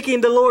 seeking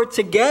the Lord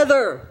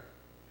together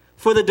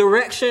for the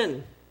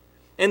direction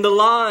and the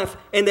life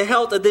and the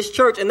health of this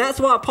church. And that's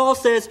why Paul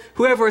says,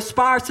 whoever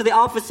aspires to the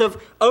office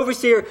of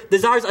overseer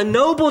desires a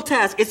noble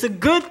task. It's a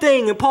good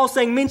thing. And Paul's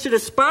saying men should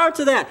aspire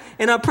to that.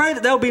 And I pray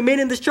that there will be men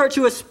in this church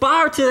who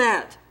aspire to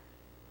that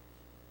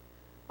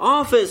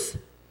office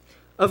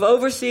of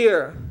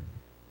overseer,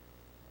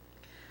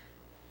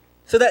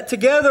 so that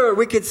together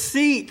we could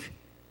seek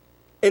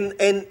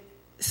and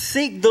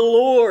seek the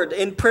Lord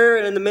in prayer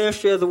and in the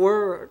ministry of the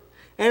word.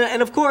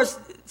 And of course,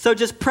 so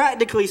just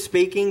practically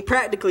speaking,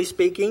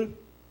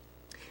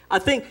 I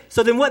think,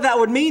 so then what that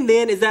would mean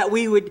then is that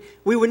we would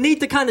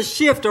need to kind of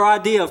shift our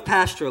idea of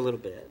pastor a little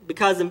bit.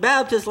 Because in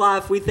Baptist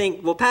life, we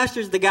think, well,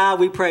 pastor's the guy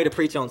we pray to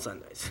preach on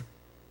Sundays.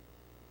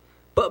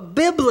 But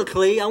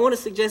biblically, I want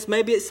to suggest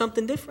maybe it's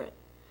something different.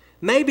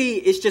 Maybe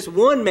it's just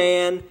one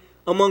man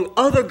among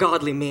other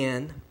godly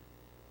men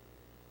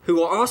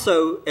who are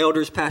also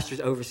elders, pastors,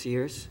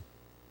 overseers.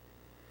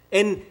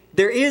 And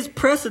there is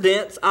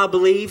precedence, I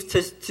believe,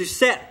 to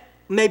set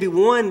maybe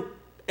one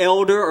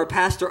elder or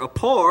pastor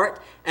apart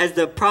as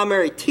the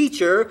primary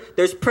teacher.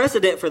 There's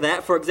precedent for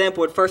that. For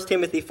example, in 1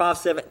 Timothy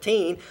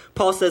 5:17,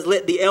 Paul says,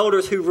 "Let the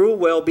elders who rule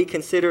well be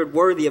considered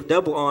worthy of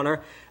double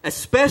honor,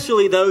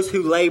 especially those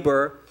who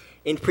labor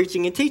in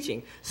preaching and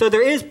teaching." So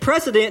there is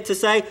precedent to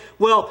say,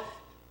 well,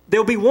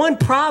 there'll be one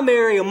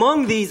primary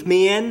among these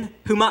men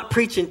who might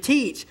preach and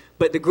teach,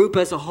 but the group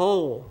as a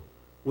whole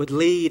would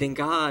lead and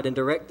guide and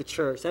direct the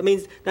church. That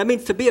means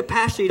to be a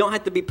pastor, you don't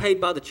have to be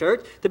paid by the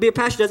church. To be a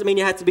pastor doesn't mean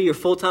you have to be your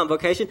full-time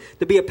vocation.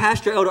 To be a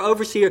pastor, elder,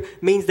 overseer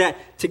means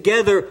that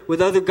together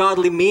with other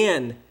godly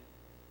men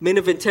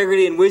of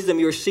integrity and wisdom,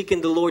 you're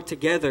seeking the Lord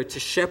together to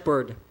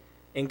shepherd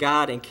and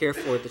guide and care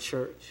for the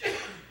church.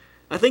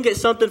 I think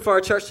it's something for our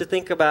church to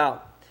think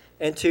about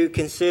and to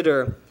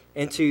consider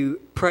and to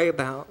pray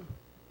about.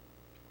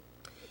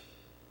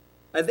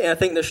 I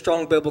think there's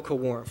strong biblical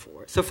warrant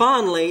for it. So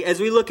finally, as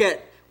we look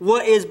at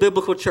what is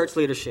biblical church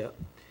leadership?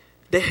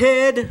 The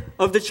head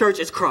of the church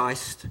is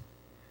Christ.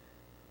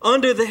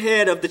 Under the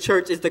head of the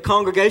church is the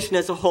congregation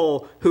as a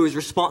whole, who is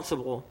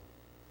responsible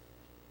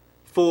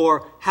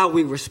for how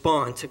we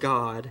respond to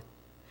God.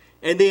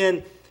 And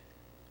then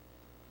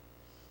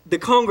the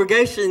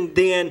congregation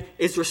then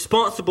is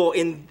responsible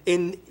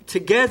in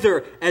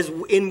together as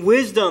in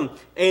wisdom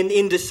and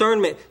in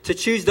discernment to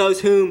choose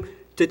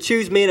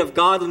men of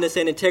godliness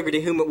and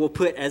integrity whom it will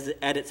put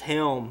at its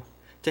helm,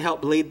 to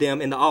help lead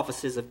them in the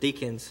offices of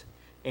deacons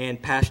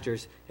and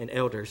pastors and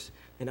elders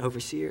and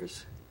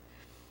overseers.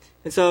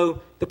 And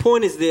so the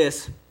point is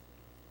this: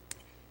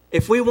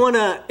 if we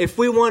want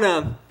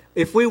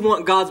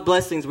God's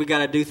blessings, we got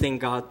to do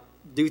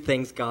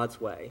things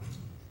God's way.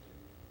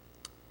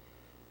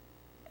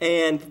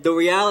 And the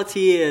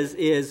reality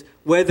is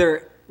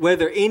whether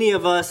any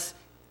of us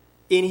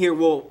in here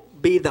will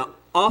be in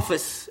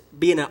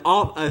an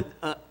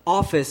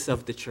office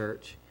of the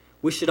church,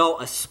 we should all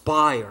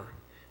aspire.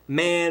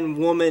 Man,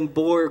 woman,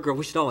 boy, or girl,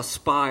 we should all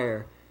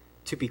aspire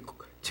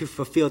to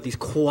fulfill these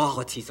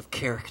qualities of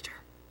character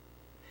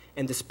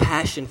and this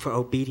passion for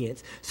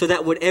obedience, so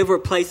that whatever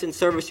place in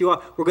service you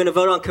are, we're going to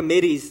vote on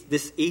committees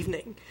this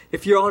evening.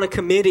 If you're on a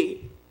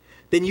committee,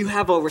 then you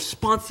have a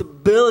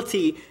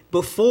responsibility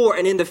before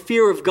and in the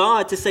fear of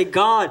God to say,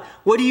 God,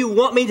 what do you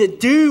want me to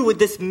do with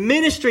this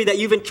ministry that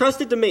you've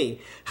entrusted to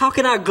me? How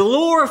can I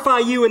glorify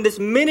you in this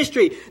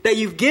ministry that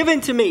you've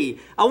given to me?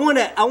 I want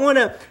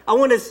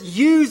to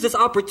use this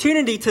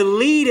opportunity to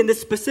lead in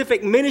this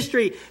specific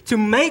ministry, to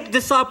make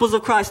disciples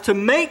of Christ, to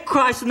make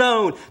Christ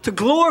known, to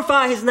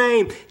glorify his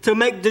name, to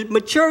make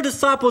mature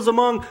disciples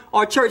among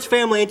our church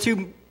family, and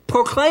to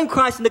proclaim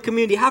Christ in the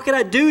community. How can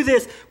I do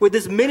this with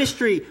this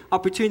ministry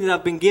opportunity that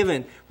I've been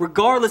given?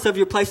 Regardless of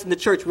your place in the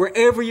church,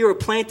 wherever you're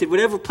planted,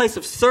 whatever place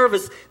of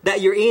service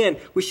that you're in,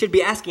 we should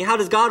be asking, how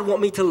does God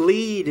want me to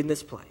lead in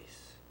this place?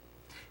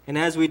 And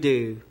as we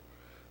do,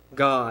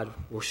 God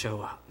will show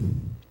up.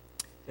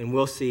 And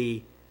we'll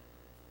see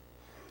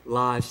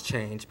lives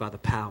changed by the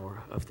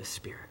power of the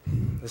Spirit.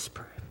 Let's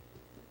pray.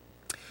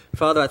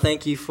 Father, I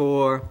thank you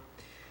for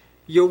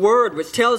your word, which tells